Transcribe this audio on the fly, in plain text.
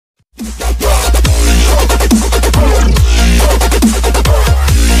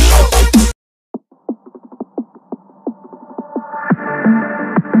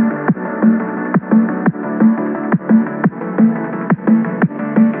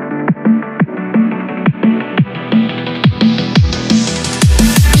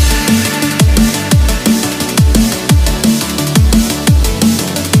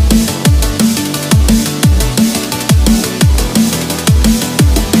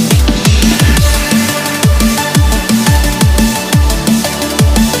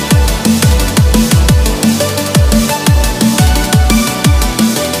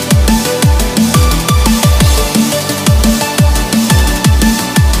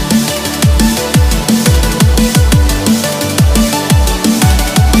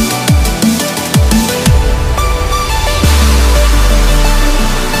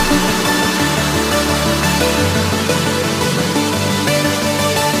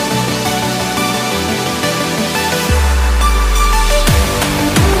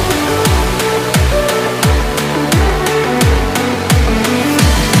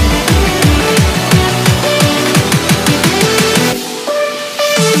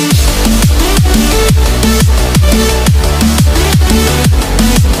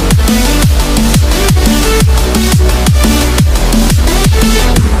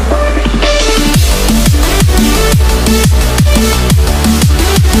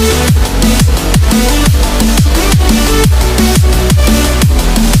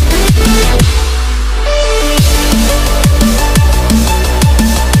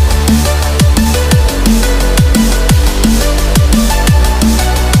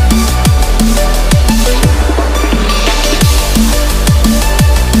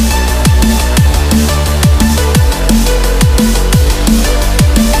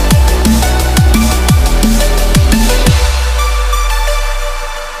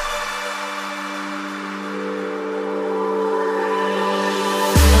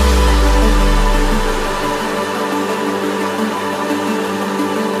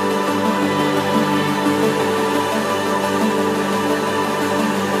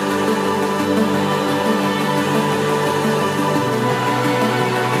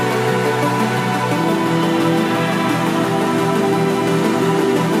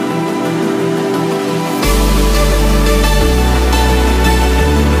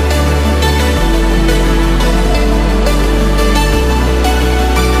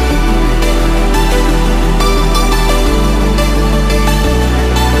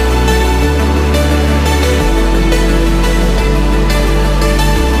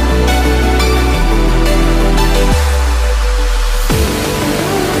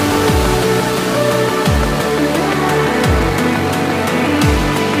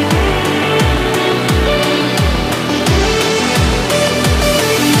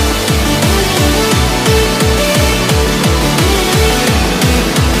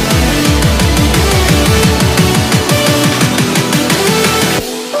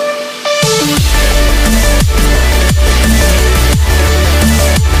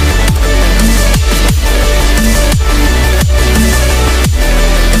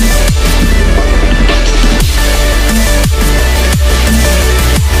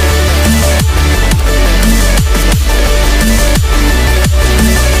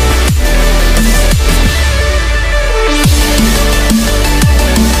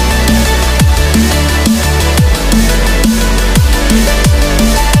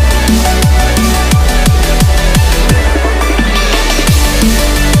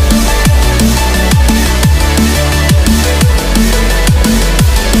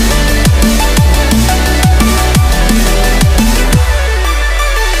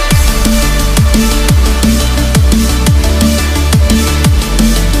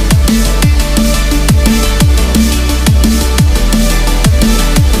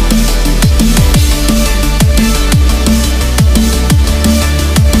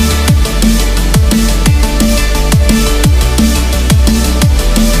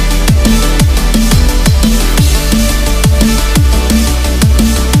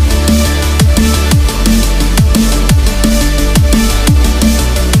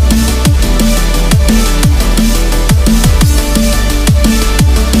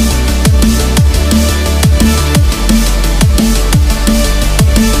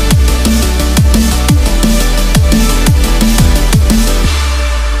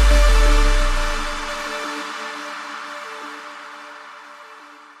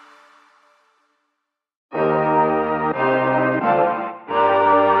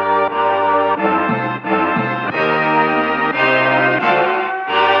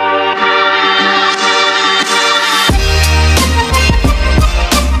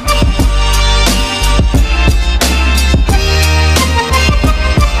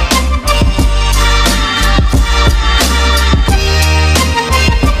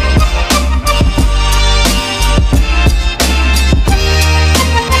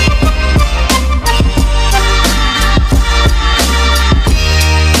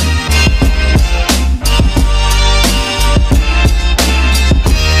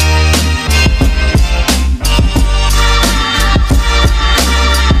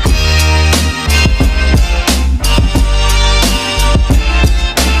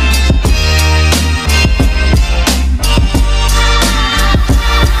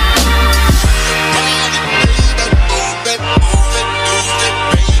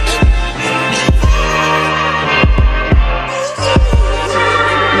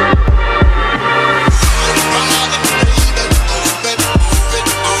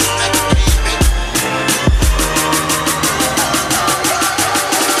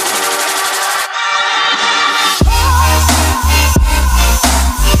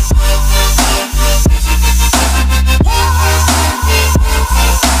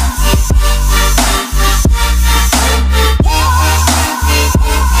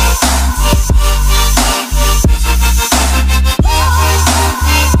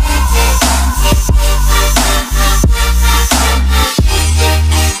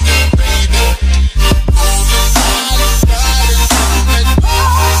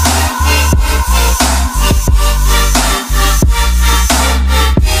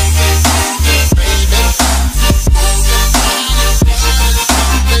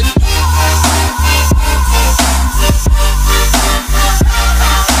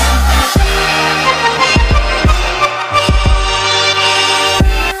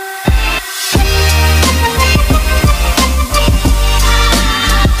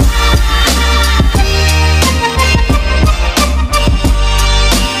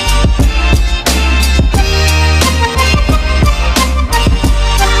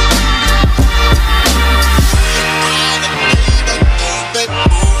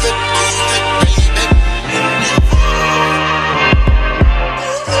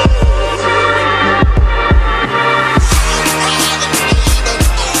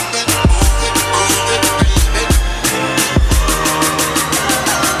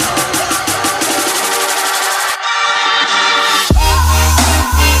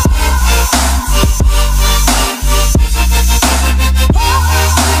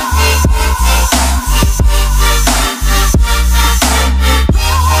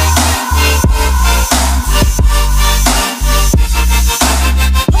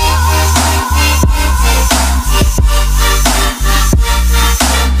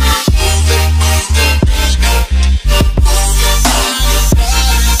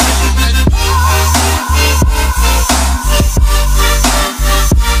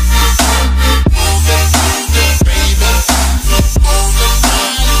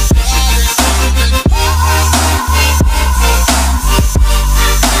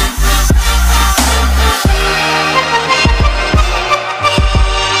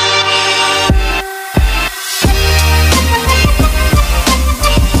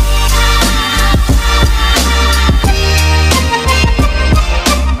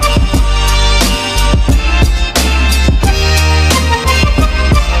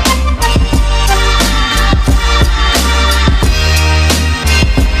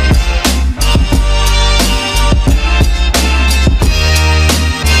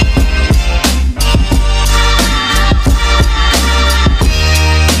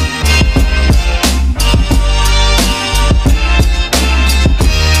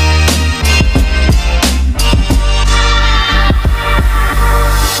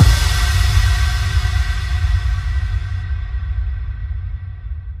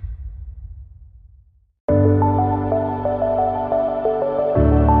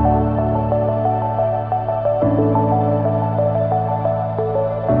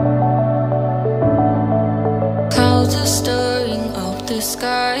the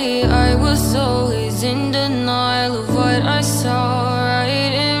sky. I was always in denial of what I saw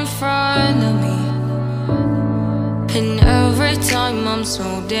right in front of me. And every time I'm so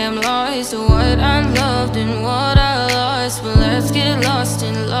damn lost to what I loved and what I lost. But let's get lost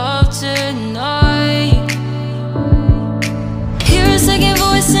in love tonight. Hear a second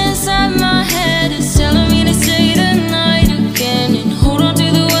voice inside my head. It's telling me to say the night again and hold on to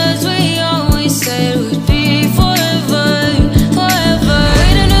the words we always said would be forever, forever.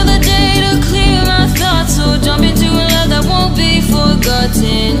 Wait another day to clear my thoughts, so jump into a love that won't be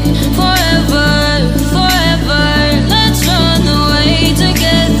forgotten. Forever, forever. Let's run away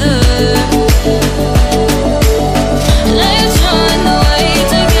together. Let's run away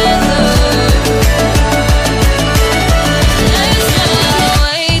together. Let's run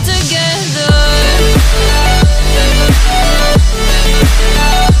away together.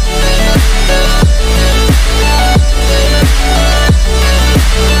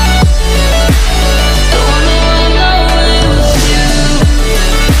 I wanna run away with you.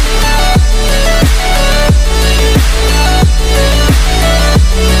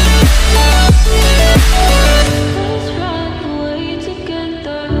 Let's run away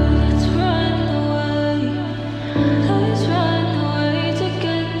together. Let's run away. Let's run away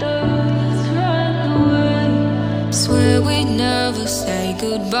together. Let's run away. Swear we'd never say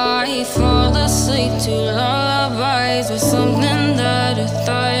goodbye. Fall asleep to lullabies with something that I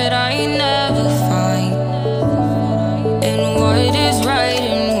thought I'd never find. And what is right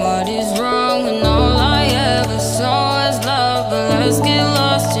and what is wrong, and all I ever saw was love. But let's get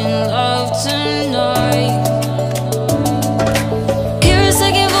lost in love tonight. Hear a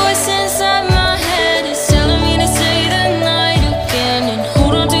second voice inside my head. It's telling me to say the night again and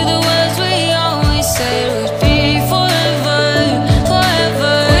hold on to the words we always said would be forever,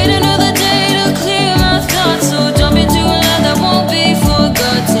 forever. Wait another day to clear my thoughts, so jump into a love that won't be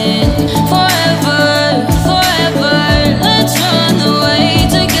forgotten. Forever, forever. Let's run away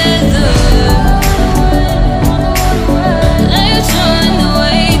together. Let's run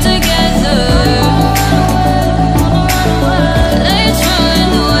away together. Let's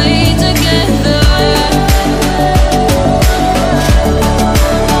run away together. Let's run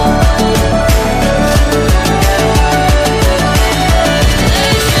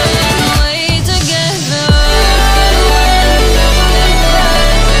away together.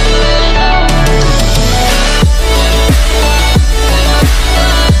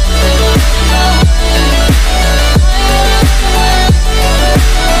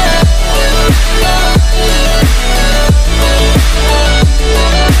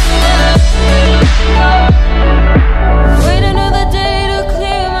 Wait another day to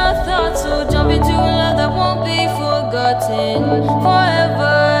clear my thoughts, so jump into a love that won't be forgotten.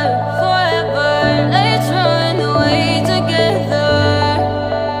 Forever, forever. Let's run away together.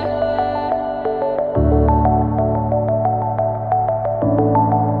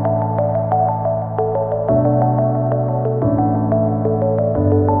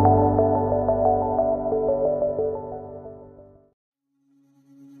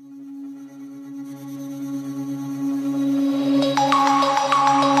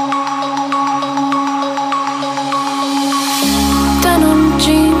 Denim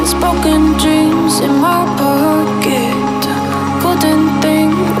jeans, broken dreams in my pocket. Golden thing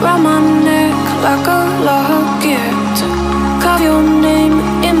round my neck like a locket. Carve your name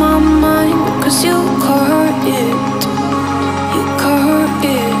in my mind, 'cause you caught it. You caught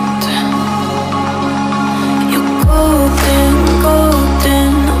it. You're golden,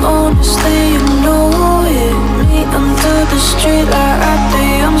 golden. Honestly, you know it. Meet under the street light right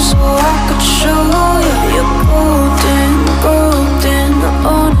there, so I could show you. You're golden, golden.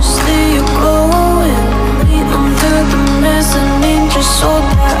 Honestly, you're glowing. Meet under the mezzanine just so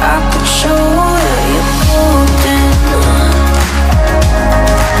that I could show you. You're golden.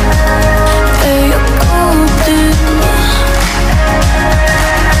 Yeah, you're golden.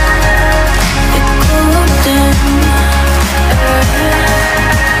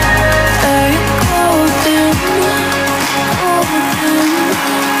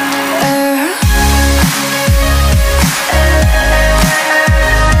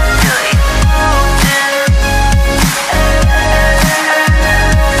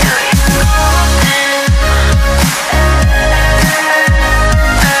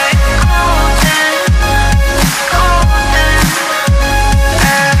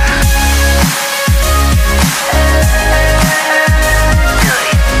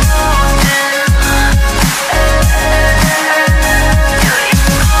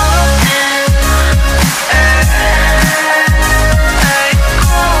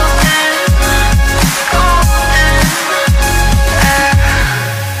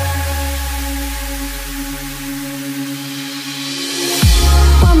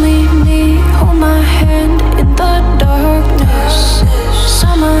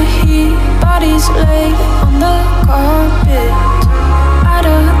 lay on the carpet.